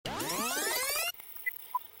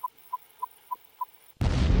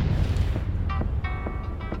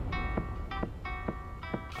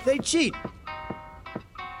They cheat.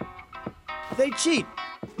 They cheat.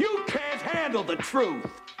 You can't handle the truth.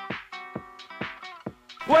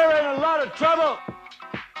 We're in a lot of trouble.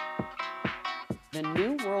 The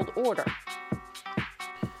New World Order.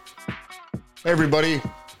 Hey everybody,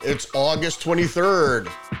 it's August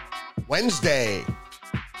 23rd, Wednesday.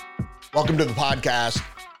 Welcome to the podcast.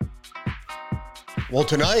 Well,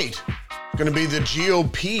 tonight is going to be the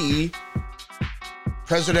GOP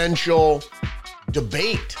presidential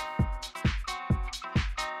debate.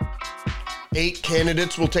 8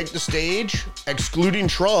 candidates will take the stage, excluding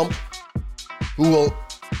Trump, who will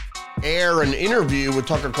air an interview with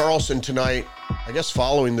Tucker Carlson tonight, I guess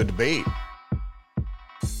following the debate.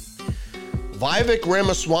 Vivek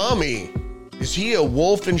Ramaswamy, is he a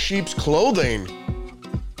wolf in sheep's clothing?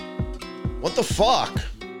 What the fuck?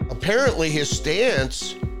 Apparently his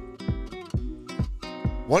stance,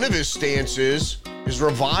 one of his stances, is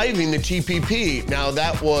reviving the TPP. Now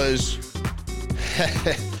that was,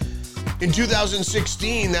 in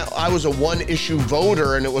 2016, that I was a one-issue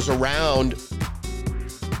voter and it was around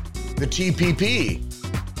the TPP.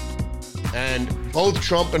 And both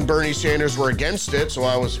Trump and Bernie Sanders were against it, so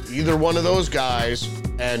I was either one of those guys,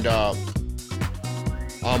 and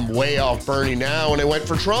I'm way off Bernie now, and I went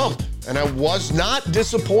for Trump, and I was not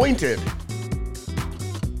disappointed.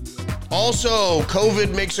 Also,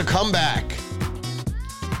 COVID makes a comeback,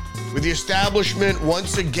 with the establishment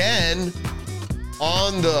once again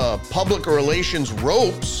on the public relations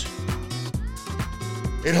ropes.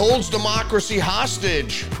 It holds democracy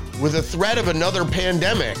hostage with a threat of another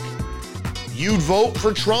pandemic. You'd vote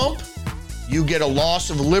for Trump, you get a loss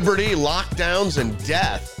of liberty, lockdowns, and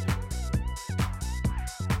death.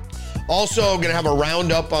 Also, gonna have a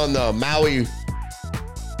roundup on the Maui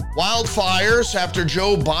wildfires after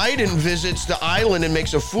Joe Biden visits the island and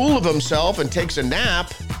makes a fool of himself and takes a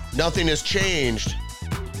nap. Nothing has changed.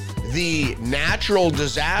 The natural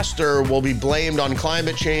disaster will be blamed on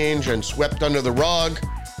climate change and swept under the rug,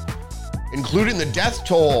 including the death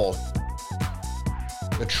toll.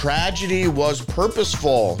 The tragedy was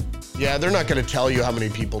purposeful. Yeah, they're not going to tell you how many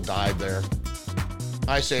people died there.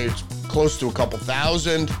 I say it's close to a couple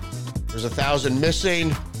thousand. There's 1,000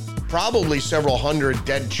 missing, probably several hundred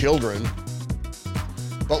dead children.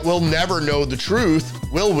 But we'll never know the truth,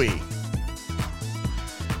 will we?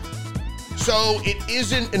 So it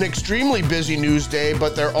isn't an extremely busy news day,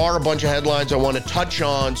 but there are a bunch of headlines I want to touch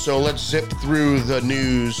on. So let's zip through the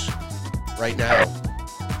news right now.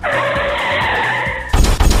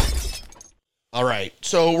 All right,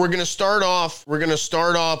 so we're going to start off with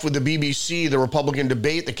the BBC, the Republican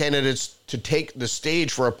debate, the candidates to take the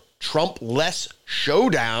stage for a Trump-less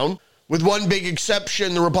showdown. With one big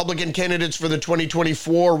exception, the Republican candidates for the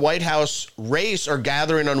 2024 White House race are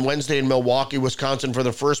gathering on Wednesday in Milwaukee, Wisconsin for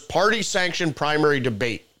the first party-sanctioned primary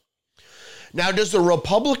debate. Now, does the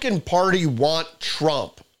Republican Party want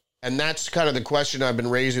Trump? And that's kind of the question I've been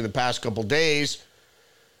raising the past couple days,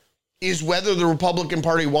 is whether the Republican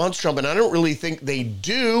Party wants Trump. And I don't really think they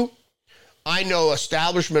do. I know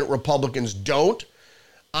establishment Republicans don't.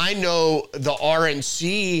 I know the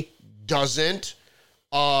RNC doesn't.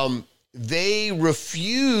 They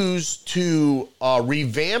refuse to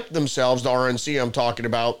revamp themselves, the RNC I'm talking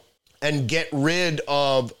about, and get rid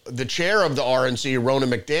of the chair of the RNC,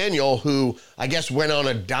 Ronna McDaniel, who I guess went on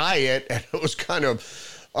a diet and it was kind of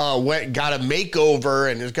got a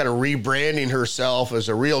makeover and is kind of rebranding herself as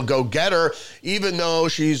a real go-getter, even though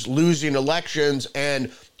she's losing elections.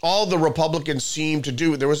 And all the Republicans seem to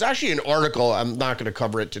do. There was actually an article, I'm not going to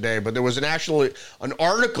cover it today, but there was an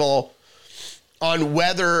article on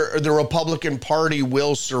whether the Republican Party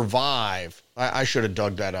will survive. I should have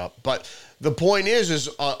dug that up. But the point is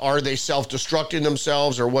are they self-destructing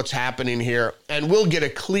themselves or what's happening here? And we'll get a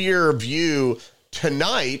clear view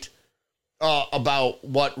tonight about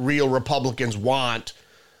what real Republicans want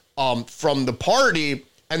from the party.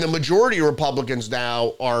 And the majority of Republicans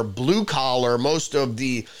now are blue collar. Most of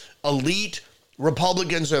the elite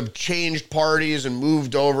Republicans have changed parties and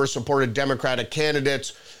moved over, supported Democratic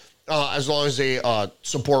candidates, as long as they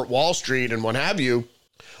support Wall Street and what have you.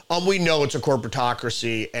 We know it's a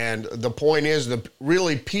corporatocracy. And the point is that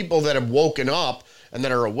really people that have woken up and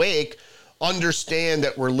that are awake understand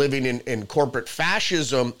that we're living in corporate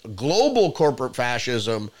fascism, global corporate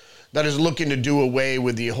fascism, that is looking to do away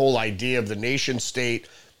with the whole idea of the nation state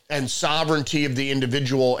and sovereignty of the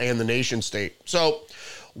individual and the nation state. So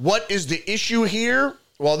what is the issue here?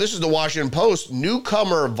 Well, this is the Washington Post.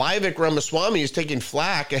 Newcomer Vivek Ramaswamy is taking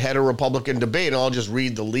flack ahead of Republican debate. And I'll just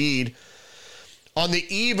read the lead. On the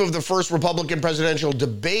eve of the first Republican presidential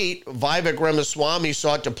debate, Vivek Ramaswamy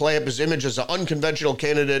sought to play up his image as an unconventional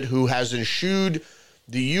candidate who has eschewed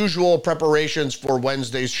the usual preparations for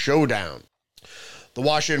Wednesday's showdown. The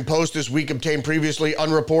Washington Post this week obtained previously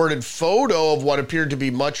unreported photo of what appeared to be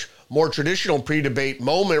much more traditional pre-debate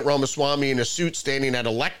moment. Ramaswamy in a suit standing at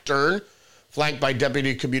a lectern, flanked by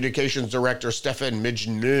Deputy Communications Director Stefan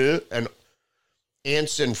Mijne and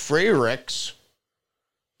Anson Freirichs,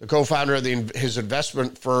 the co-founder of his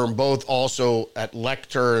investment firm, both also at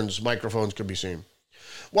lecterns. Microphones could be seen.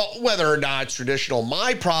 Well, whether or not it's traditional,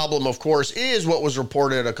 my problem, of course, is what was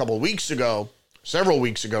reported a couple of weeks ago, several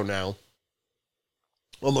weeks ago now,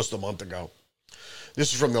 almost a month ago.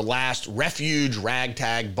 This is from the last refuge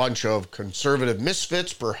ragtag bunch of conservative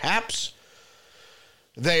misfits, perhaps.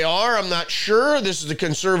 They are, I'm not sure. This is the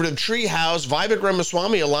conservative treehouse. Vivek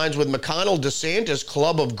Ramaswamy aligns with McConnell DeSantis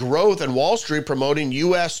Club of Growth and Wall Street promoting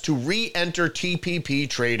U.S. to re-enter TPP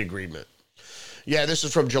trade agreement. Yeah, this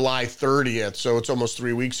is from July 30th, so it's almost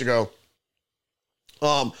 3 weeks ago.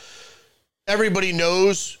 Everybody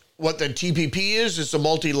knows what the TPP is. It's a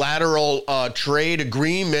multilateral trade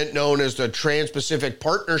agreement known as the Trans-Pacific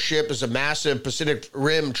Partnership. It's a massive Pacific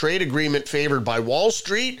Rim trade agreement favored by Wall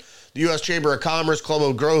Street. The U.S. Chamber of Commerce, Club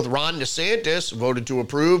of Growth, Ron DeSantis voted to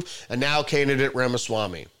approve, and now candidate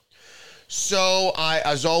Ramaswamy. So I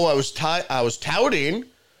was touting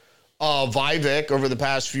Vivek over the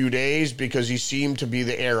past few days because he seemed to be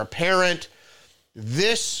the heir apparent.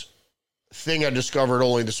 This thing I discovered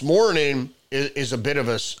only this morning is a bit of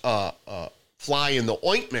a fly in the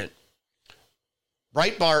ointment.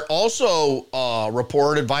 Breitbart also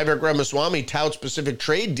reported Vivek Ramaswamy touts Pacific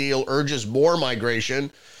trade deal, urges more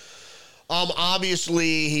migration.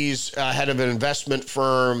 Obviously, he's head of an investment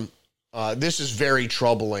firm. This is very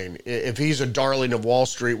troubling. If he's a darling of Wall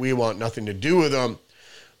Street, we want nothing to do with him.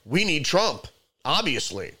 We need Trump,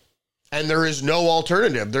 obviously. And there is no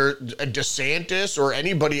alternative. There, DeSantis or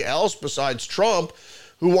anybody else besides Trump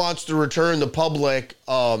who wants to return the public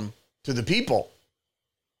to the people.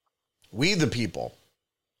 We the people.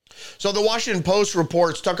 So the Washington Post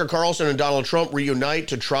reports Tucker Carlson and Donald Trump reunite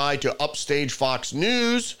to try to upstage Fox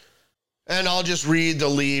News. And I'll just read the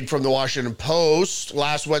lead from the Washington Post.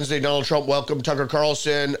 Last Wednesday, Donald Trump welcomed Tucker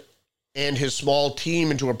Carlson and his small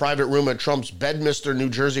team into a private room at Trump's Bedminster, New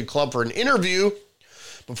Jersey club for an interview.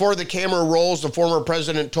 Before the camera rolls, the former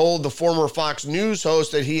president told the former Fox News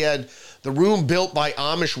host that he had the room built by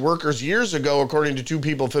Amish workers years ago, according to two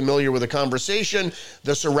people familiar with the conversation.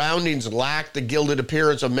 The surroundings lacked the gilded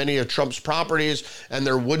appearance of many of Trump's properties, and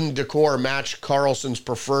their wooden decor matched Carlson's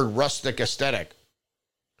preferred rustic aesthetic.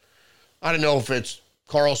 I don't know if it's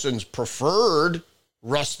Carlson's preferred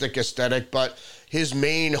rustic aesthetic, but his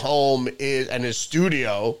main home and his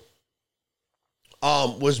studio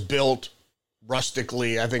was built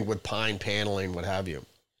rustically, I think with pine paneling, what have you.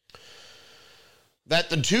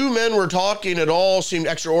 That the two men were talking at all seemed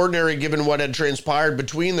extraordinary given what had transpired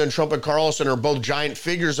between them. Trump and Carlson are both giant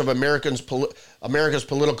figures of America's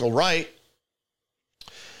political right.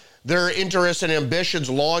 Their interests and ambitions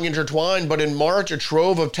long intertwined, but in March, a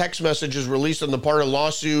trove of text messages released on the part of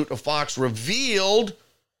lawsuit of Fox revealed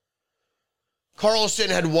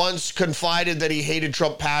Carlson had once confided that he hated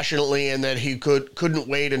Trump passionately and that he couldn't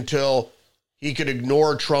wait until he could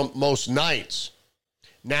ignore Trump most nights.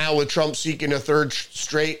 Now, with Trump seeking a third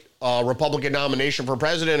straight Republican nomination for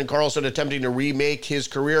president and Carlson attempting to remake his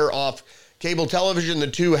career off cable television, the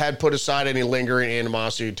two had put aside any lingering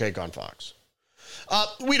animosity to take on Fox.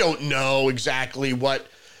 We don't know exactly what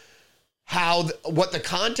the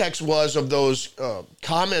context was of those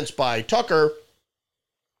comments by Tucker.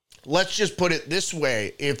 Let's just put it this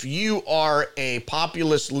way. If you are a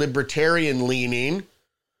populist libertarian leaning,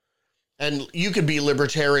 and you could be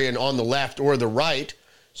libertarian on the left or the right,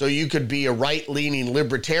 so you could be a right-leaning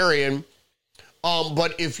libertarian,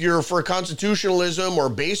 but if you're for constitutionalism or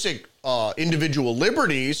basic individual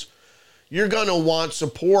liberties, you're going to want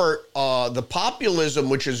support the populism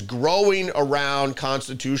which is growing around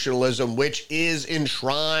constitutionalism, which is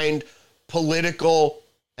enshrined political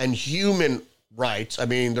and human rights. I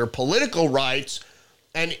mean, they're political rights,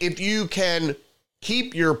 and if you can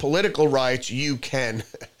keep your political rights, you can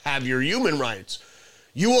have your human rights.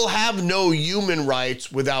 You will have no human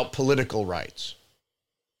rights without political rights.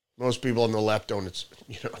 Most people on the left don't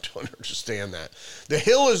understand that. The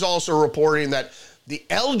Hill is also reporting that the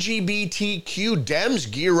LGBTQ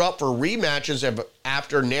Dems gear up for rematches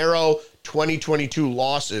after narrow 2022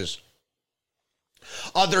 losses.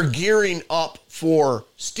 They're gearing up for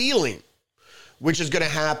stealing, which is going to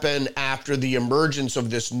happen after the emergence of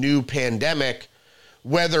this new pandemic,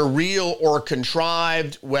 whether real or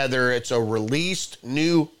contrived, whether it's a released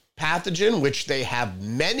new pathogen, which they have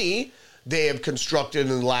many they have constructed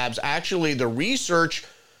in labs. Actually, the research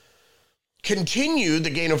continued, the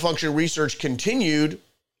gain of function research continued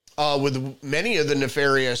with many of the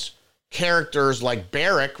nefarious characters like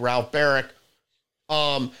Ralph Barrick.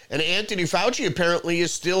 And Anthony Fauci apparently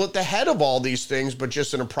is still at the head of all these things, but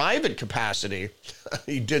just in a private capacity.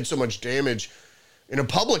 He did so much damage in a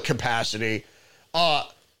public capacity.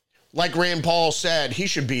 Like Rand Paul said, he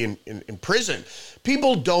should be in prison.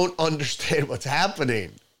 People don't understand what's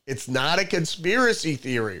happening. It's not a conspiracy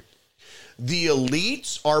theory. The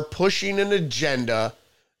elites are pushing an agenda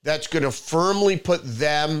that's going to firmly put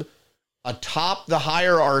them atop the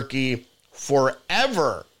hierarchy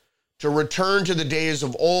forever, to return to the days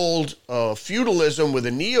of old feudalism with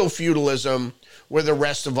a neo-feudalism where the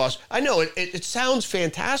rest of us, I know it sounds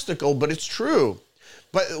fantastical, but it's true.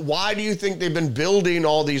 But why do you think they've been building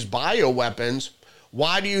all these bioweapons?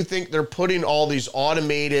 Why do you think they're putting all these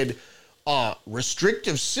automated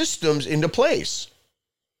restrictive systems into place?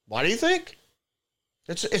 Why do you think?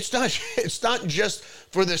 It's not just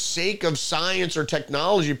for the sake of science or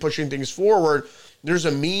technology pushing things forward. There's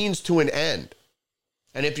a means to an end.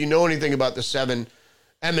 And if you know anything about the seven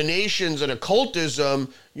emanations and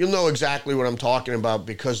occultism, you'll know exactly what I'm talking about,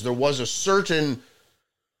 because there was a certain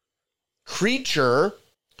creature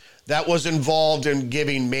that was involved in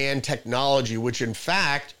giving man technology, which in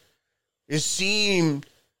fact is seen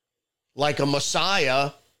like a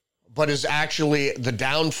messiah, but is actually the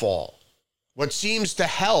downfall. What seems to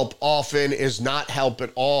help often is not help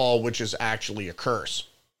at all, which is actually a curse.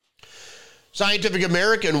 Scientific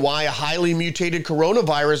American, why a highly mutated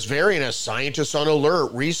coronavirus variant has scientists on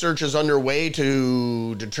alert. Research is underway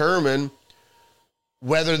to determine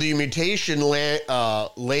whether the mutation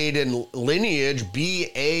laden lineage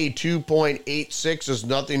BA2.86 is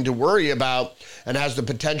nothing to worry about and has the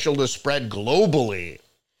potential to spread globally.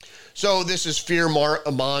 So this is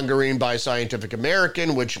fear-mongering by Scientific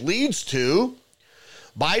American, which leads to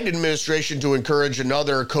Biden administration to encourage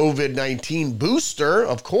another COVID-19 booster,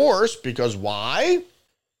 of course, because why?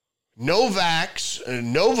 Novavax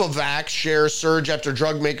shares surge after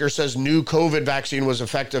drug maker says new COVID vaccine was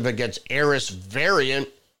effective against Eris variant.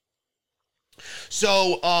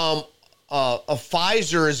 So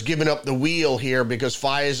Pfizer is giving up the wheel here because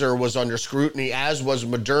Pfizer was under scrutiny, as was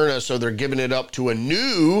Moderna, so they're giving it up to a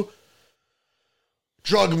new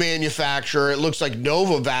drug manufacturer. It looks like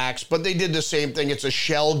Novavax, but they did the same thing. It's a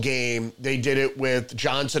shell game. They did it with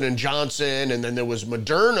Johnson & Johnson, and then there was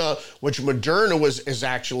Moderna, which Moderna is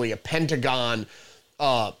actually a Pentagon.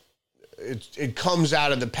 It comes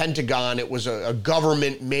out of the Pentagon. It was a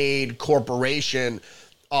government-made corporation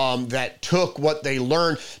that took what they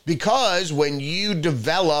learned, because when you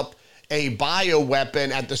develop a bioweapon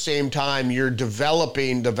at the same time you're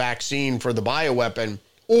developing the vaccine for the bioweapon,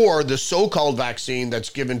 or the so-called vaccine that's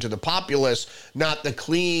given to the populace, not the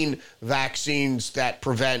clean vaccines that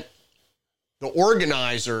prevent the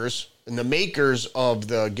organizers and the makers of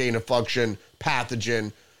the gain-of-function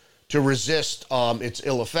pathogen to resist its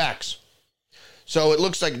ill effects. So it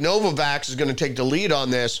looks like Novavax is going to take the lead on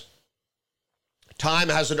this. Time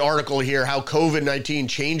has an article here, how COVID-19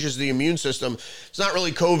 changes the immune system. It's not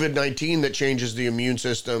really COVID-19 that changes the immune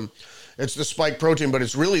system. It's the spike protein, but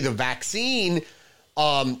it's really the vaccine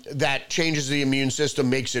that changes the immune system,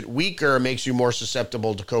 makes it weaker, makes you more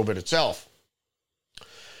susceptible to COVID itself.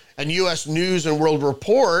 And U.S. News and World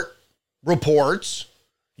Report reports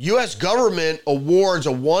U.S. government awards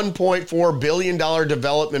a $1.4 billion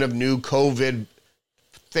development of new COVID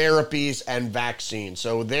therapies and vaccines.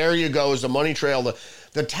 So there you go, is the money trail.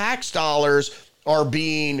 The tax dollars are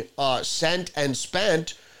being sent and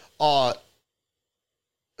spent to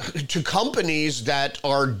companies that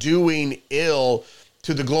are doing ill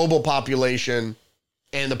to the global population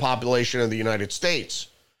and the population of the United States.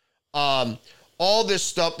 All this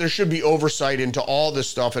stuff, there should be oversight into all this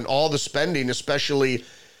stuff and all the spending, especially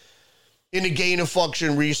in the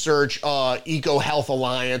gain-of-function research, Eco-Health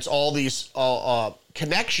Alliance, all these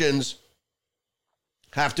connections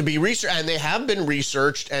have to be researched, and they have been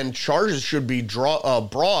researched, and charges should be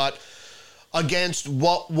brought against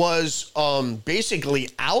what was basically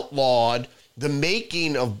outlawed, the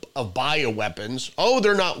making of bioweapons. Oh,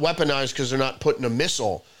 they're not weaponized because they're not put in a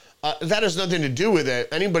missile. That has nothing to do with it.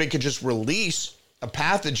 Anybody could just release a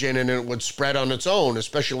pathogen and it would spread on its own,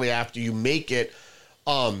 especially after you make it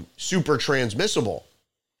super transmissiable.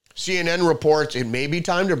 CNN reports it may be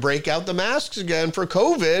time to break out the masks again for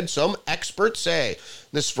COVID, some experts say.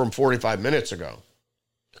 This is from 45 minutes ago.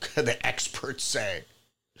 The experts say.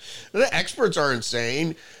 The experts are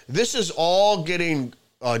insane. This is all getting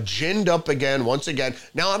ginned up again, once again.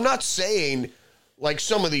 Now, I'm not saying, like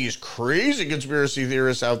some of these crazy conspiracy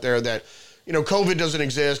theorists out there, that, COVID doesn't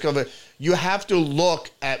exist. You have to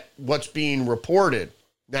look at what's being reported.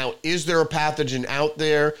 Now, is there a pathogen out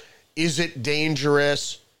there? Is it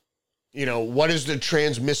dangerous? What is the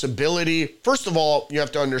transmissibility? First of all, you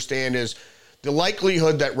have to understand is the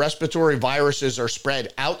likelihood that respiratory viruses are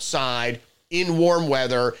spread outside in warm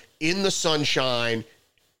weather, in the sunshine,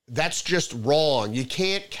 that's just wrong. You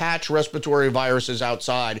can't catch respiratory viruses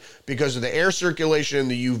outside because of the air circulation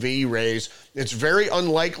and the UV rays. It's very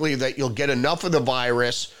unlikely that you'll get enough of the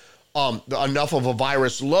virus, enough of a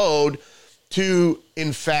virus load to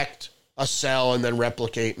infect a cell and then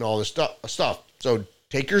replicate and all this stuff. So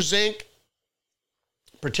take your zinc,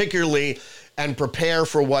 particularly, and prepare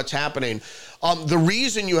for what's happening. The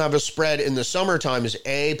reason you have a spread in the summertime is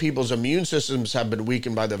people's immune systems have been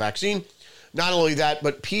weakened by the vaccine. Not only that,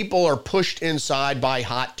 but people are pushed inside by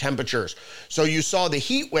hot temperatures. So you saw the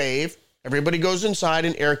heat wave. Everybody goes inside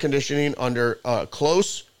in air conditioning under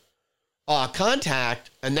close contact,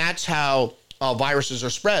 and that's how viruses are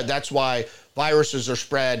spread. That's why viruses are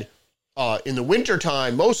spread in the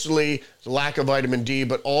wintertime, mostly the lack of vitamin D,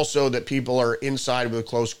 but also that people are inside with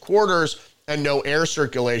close quarters and no air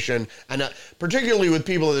circulation. And particularly with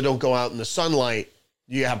people that don't go out in the sunlight,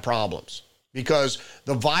 you have problems because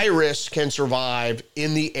the virus can survive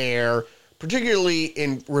in the air, particularly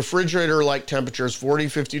in refrigerator-like temperatures, 40,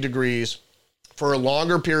 50 degrees, for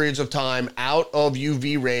longer periods of time out of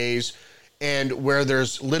UV rays and where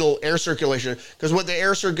there's little air circulation. Because what the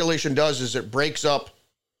air circulation does is it breaks up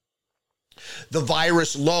the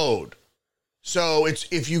virus load. So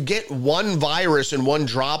if you get one virus in one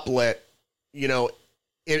droplet,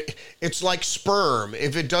 it's like sperm.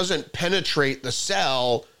 If it doesn't penetrate the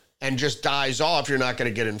cell and just dies off, you're not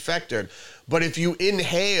going to get infected. But if you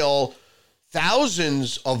inhale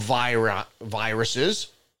thousands of viruses,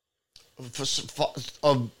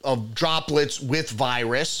 of droplets with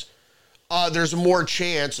virus, there's more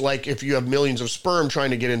chance, like if you have millions of sperm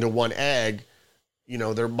trying to get into one egg,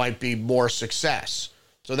 there might be more success.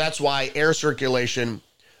 So that's why air circulation,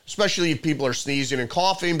 especially if people are sneezing and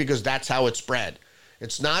coughing, because that's how it's spread.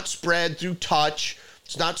 It's not spread through touch.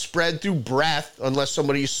 It's not spread through breath, unless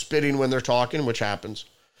somebody's spitting when they're talking, which happens.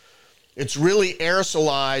 It's really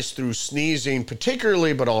aerosolized through sneezing,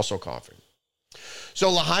 particularly, but also coughing. So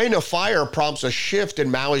Lahaina fire prompts a shift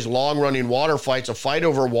in Maui's long-running water fights, a fight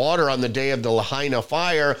over water on the day of the Lahaina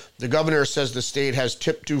fire. The governor says the state has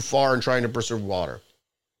tipped too far in trying to preserve water.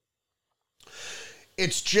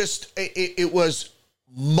 It's just, it was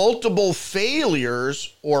multiple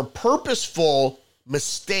failures or purposeful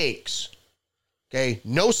mistakes. Okay,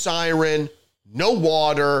 no siren, no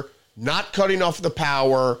water, not cutting off the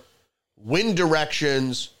power, wind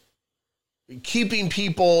directions, keeping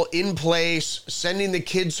people in place, sending the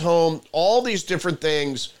kids home, all these different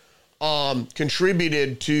things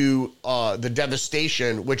contributed to the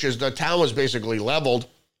devastation, which is the town was basically leveled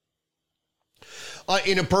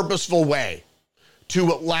in a purposeful way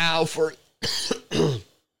to allow for,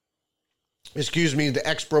 the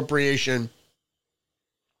expropriation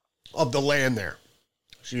of the land there.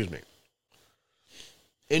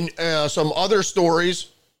 In some other stories,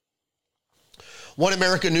 One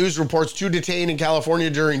America News reports 2 detained in California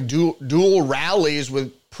during dual rallies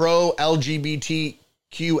with pro-LGBTQ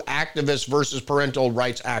activists versus parental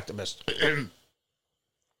rights activists.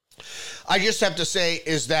 I just have to say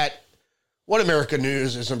is that One America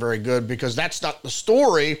News isn't very good because that's not the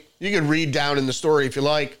story. You can read down in the story if you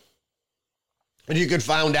like, and you could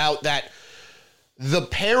find out that the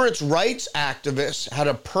parents' rights activists had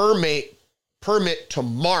a permit to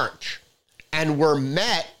march and were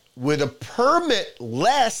met with a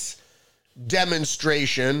permit-less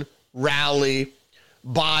demonstration rally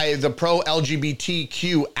by the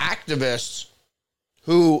pro-LGBTQ activists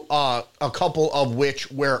who, a couple of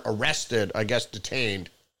which were arrested, I guess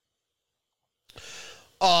detained.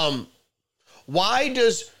 Why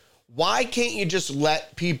can't you just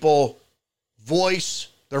let people voice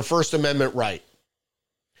their First Amendment right?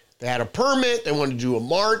 They had a permit, they wanted to do a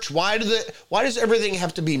march. Why does everything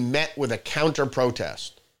have to be met with a counter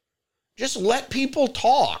protest? Just let people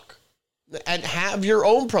talk and have your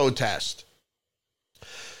own protest.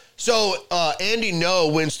 So Andy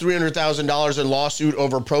Ngo wins $300,000 in lawsuit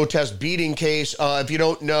over protest beating case. If you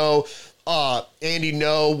don't know, Andy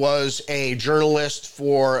Ngo was a journalist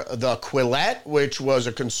for the Quillette, which was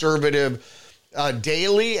a conservative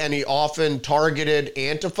daily, and he often targeted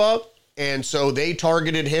Antifa. And so they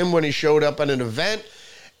targeted him when he showed up at an event,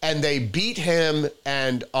 and they beat him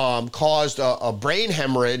and caused a brain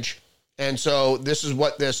hemorrhage. And so this is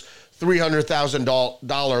what this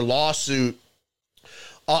 $300,000 lawsuit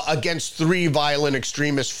against 3 violent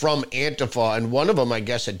extremists from Antifa, and one of them, I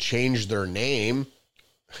guess, had changed their name.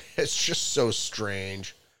 It's just so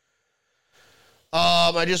strange.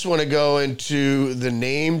 I just want to go into the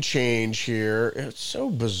name change here. It's so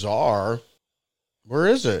bizarre. Where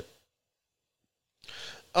is it?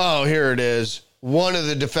 Oh, here it is. One of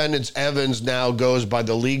the defendants, Evans, now goes by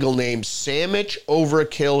the legal name Sandwich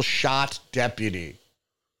Overkill Shot Deputy,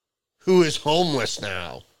 who is homeless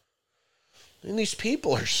now. And these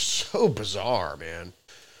people are so bizarre, man.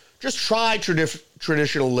 Just try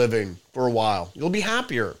traditional living for a while. You'll be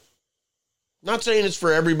happier. Not saying it's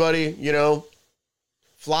for everybody, you know.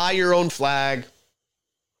 Fly your own flag.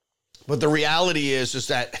 But the reality is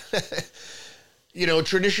that, you know,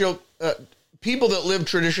 traditional people that live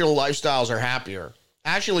traditional lifestyles are happier.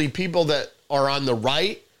 Actually, people that are on the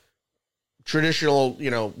right, traditional,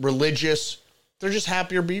 you know, religious, they're just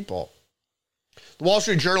happier people. The Wall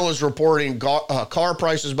Street Journal is reporting car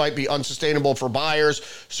prices might be unsustainable for buyers.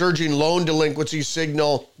 Surging loan delinquencies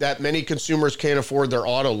signal that many consumers can't afford their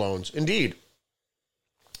auto loans. Indeed.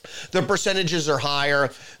 The percentages are higher.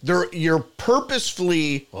 You're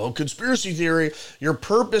purposefully, conspiracy theory, you're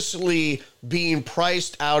purposely being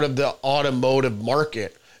priced out of the automotive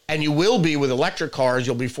market. And you will be with electric cars.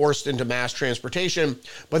 You'll be forced into mass transportation,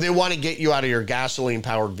 but they want to get you out of your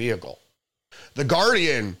gasoline-powered vehicle. The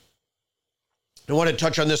Guardian, I want to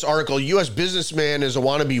touch on this article. U.S. businessman is a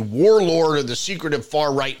wannabe warlord of the secretive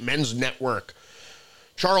far-right men's network.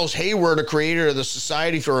 Charles Hayward, a creator of the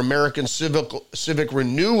Society for American Civic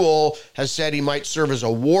Renewal, has said he might serve as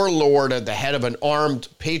a warlord at the head of an armed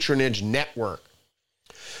patronage network.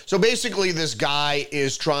 So basically, this guy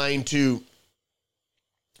is trying to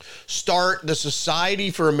start the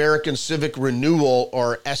Society for American Civic Renewal,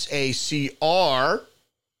 or SACR,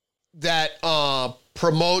 that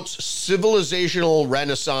promotes civilizational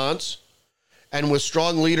renaissance and with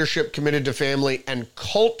strong leadership committed to family and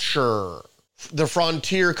culture. The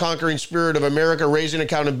frontier conquering spirit of America, raising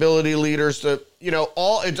accountability leaders, it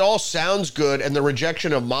all sounds good, and the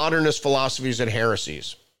rejection of modernist philosophies and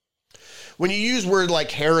heresies. When you use words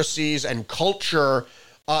like heresies and culture,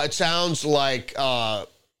 it sounds like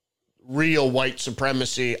real white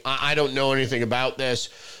supremacy. I don't know anything about this.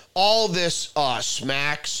 All this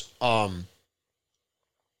smacks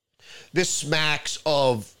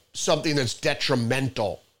of something that's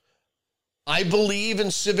detrimental. I believe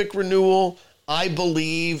in civic renewal. I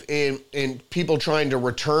believe in people trying to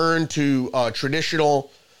return to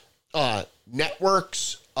traditional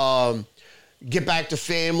networks, get back to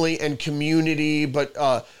family and community,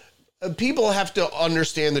 but people have to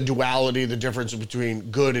understand the duality, the difference between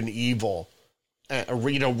good and evil,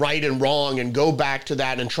 right and wrong, and go back to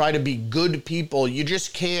that and try to be good people. You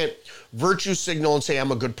just can't virtue signal and say,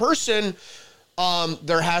 I'm a good person.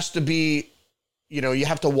 There has to be, you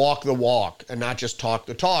have to walk the walk and not just talk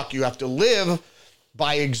the talk. You have to live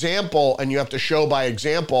by example, and you have to show by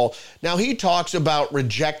example. Now, he talks about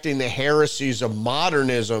rejecting the heresies of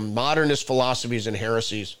modernism, modernist philosophies and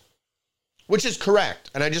heresies, which is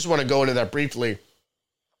correct. And I just want to go into that briefly.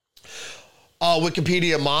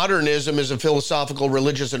 Wikipedia: modernism is a philosophical,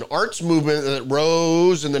 religious, and arts movement that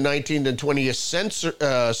rose in the 19th and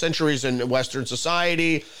 20th centuries in Western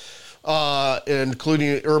society,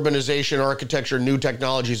 including urbanization, architecture, new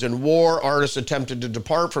technologies, and war. Artists attempted to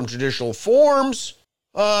depart from traditional forms,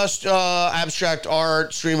 abstract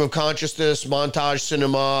art, stream of consciousness, montage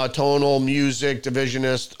cinema, tonal music,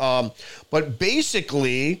 divisionist. But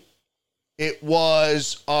basically, it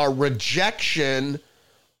was a rejection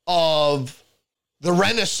of the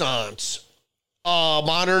Renaissance.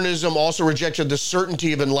 Modernism also rejected the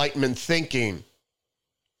certainty of Enlightenment thinking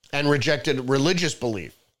and rejected religious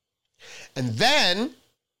belief. And then,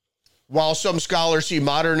 while some scholars see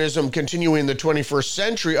modernism continuing in the 21st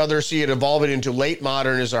century, others see it evolving into late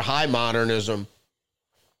modernism or high modernism.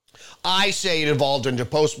 I say it evolved into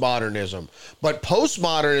postmodernism. But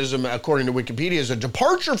postmodernism, according to Wikipedia, is a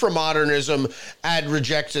departure from modernism and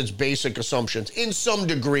rejects its basic assumptions in some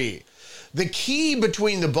degree. The key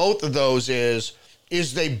between the both of those is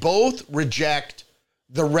they both reject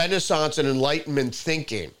the Renaissance and Enlightenment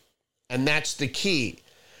thinking. And that's the key.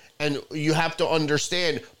 And you have to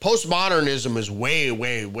understand, postmodernism is way,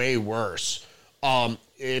 way, way worse.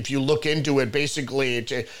 If you look into it, basically,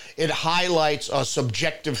 it highlights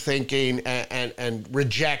subjective thinking and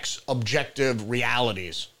rejects objective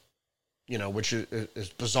realities, which is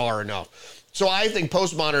bizarre enough. So I think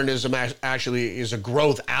postmodernism actually is a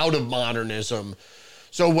growth out of modernism.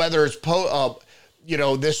 So whether it's,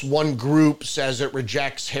 this one group says it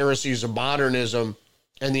rejects heresies of modernism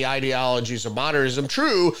and the ideologies of modernism,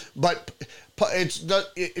 true, but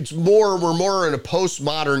we're more in a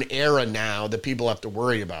postmodern era now that people have to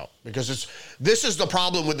worry about, because this is the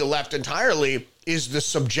problem with the left entirely, is the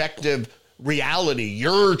subjective reality,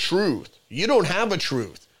 your truth. You don't have a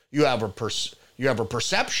truth. You have a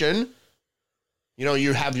perception.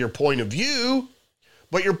 You have your point of view,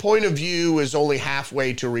 but your point of view is only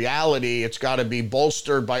halfway to reality. It's got to be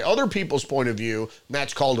bolstered by other people's point of view, and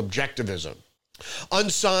that's called objectivism.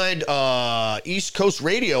 Unsigned East Coast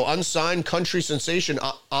Radio, unsigned country sensation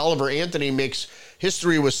Oliver Anthony makes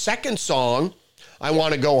history with second song, I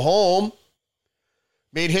Want to Go Home.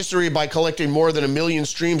 Made history by collecting more than 1 million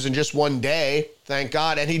streams in just one day, thank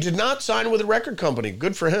God. And he did not sign with a record company.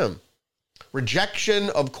 Good for him. Rejection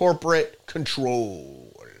of corporate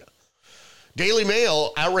control. Daily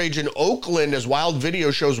Mail, outrage in Oakland as wild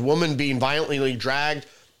video shows woman being violently dragged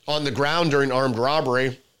on the ground during armed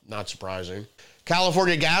robbery. Not surprising.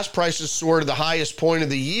 California gas prices soared to the highest point of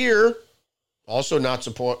the year. Also not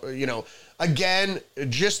again,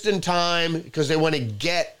 just in time, because they want to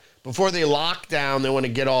get, before they lock down, they want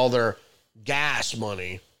to get all their gas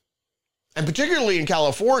money. And particularly in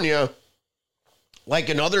California, like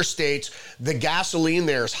in other states, the gasoline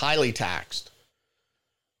there is highly taxed.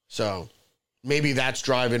 So maybe that's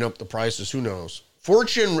driving up the prices. Who knows?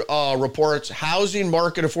 Fortune reports housing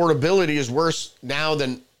market affordability is worse now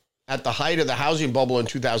than at the height of the housing bubble in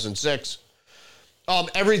 2006.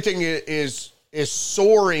 Everything is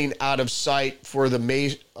soaring out of sight for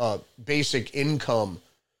the basic income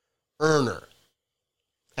earner.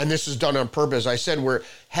 And this is done on purpose. I said we're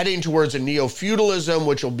heading towards a neo-feudalism,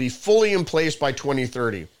 which will be fully in place by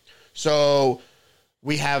 2030. So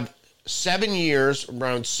we have 7 years,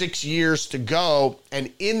 around 6 years to go. And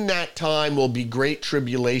in that time will be great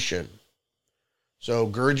tribulation. So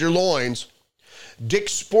gird your loins.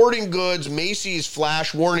 Dick's Sporting Goods, Macy's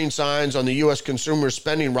flash warning signs on the U.S. consumer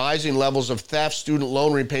spending, rising levels of theft, student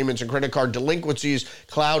loan repayments, and credit card delinquencies,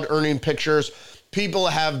 cloud earning pictures. People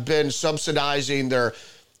have been subsidizing their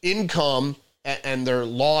income and their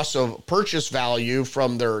loss of purchase value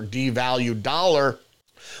from their devalued dollar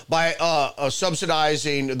by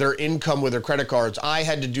subsidizing their income with their credit cards. I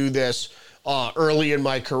had to do this early in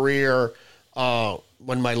my career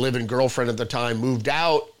when my live-in girlfriend at the time moved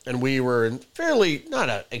out, and we were in fairly, not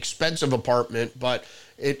an expensive apartment, but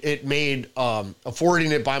it made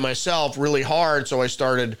affording it by myself really hard, so I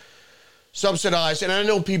started subsidized. And I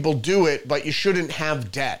know people do it, but you shouldn't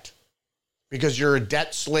have debt, because you're a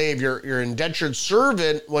debt slave. You're an indentured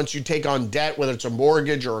servant once you take on debt, whether it's a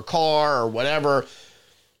mortgage or a car or whatever,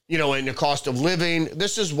 and the cost of living.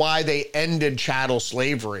 This is why they ended chattel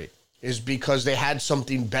slavery, is because they had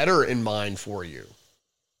something better in mind for you.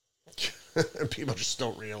 People just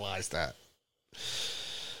don't realize that.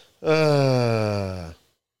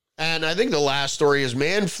 And I think the last story is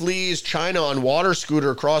man flees China on water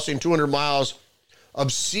scooter crossing 200 miles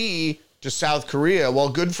of sea to South Korea. Well,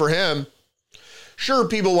 good for him. Sure,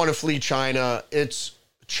 people want to flee China.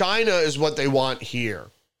 China is what they want here.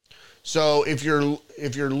 So if you're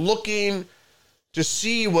looking to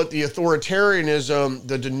see what the authoritarianism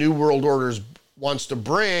that the New World Order wants to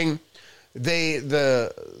bring,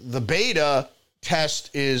 the beta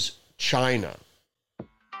test is China.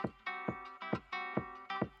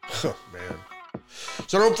 Oh, man.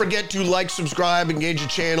 So don't forget to like, subscribe, engage the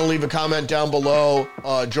channel, leave a comment down below,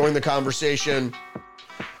 join the conversation,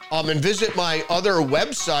 and visit my other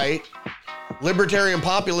website, Libertarian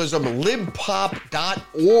Populism, libpop.org.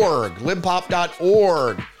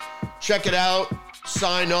 Check it out,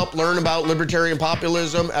 sign up, learn about libertarian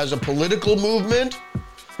populism as a political movement.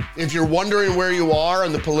 If you're wondering where you are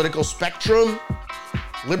on the political spectrum,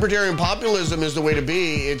 libertarian populism is the way to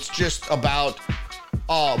be. It's just about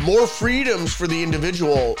more freedoms for the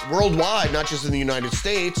individual worldwide, not just in the United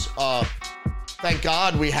States. Thank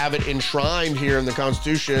God we have it enshrined here in the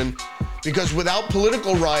Constitution, because without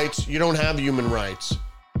political rights, you don't have human rights.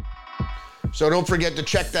 So don't forget to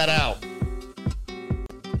check that out.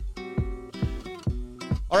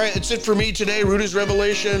 All right, that's it for me today. Rudy's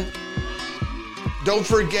Revelation. Don't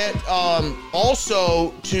forget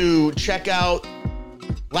also to check out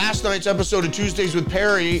last night's episode of Tuesdays with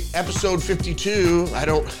Perry, episode 52.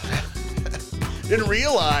 Didn't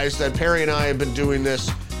realize that Perry and I have been doing this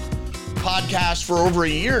podcast for over a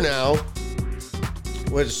year now.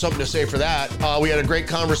 With something to say for that. We had a great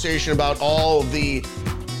conversation about all of the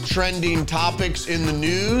trending topics in the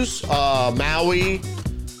news. Maui,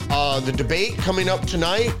 the debate coming up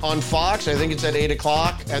tonight on Fox. I think it's at 8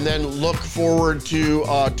 o'clock. And then look forward to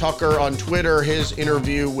Tucker on Twitter, his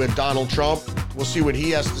interview with Donald Trump. We'll see what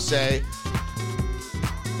he has to say.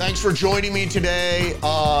 Thanks for joining me today.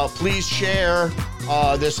 Please share.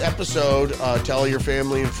 this episode, tell your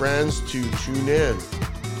family and friends to tune in.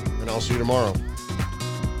 And I'll see you tomorrow.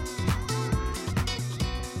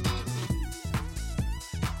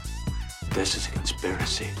 This is a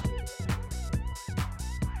conspiracy.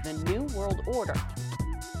 The New World Order.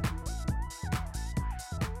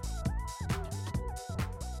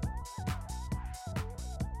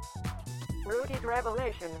 Rudy's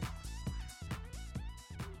Revelation.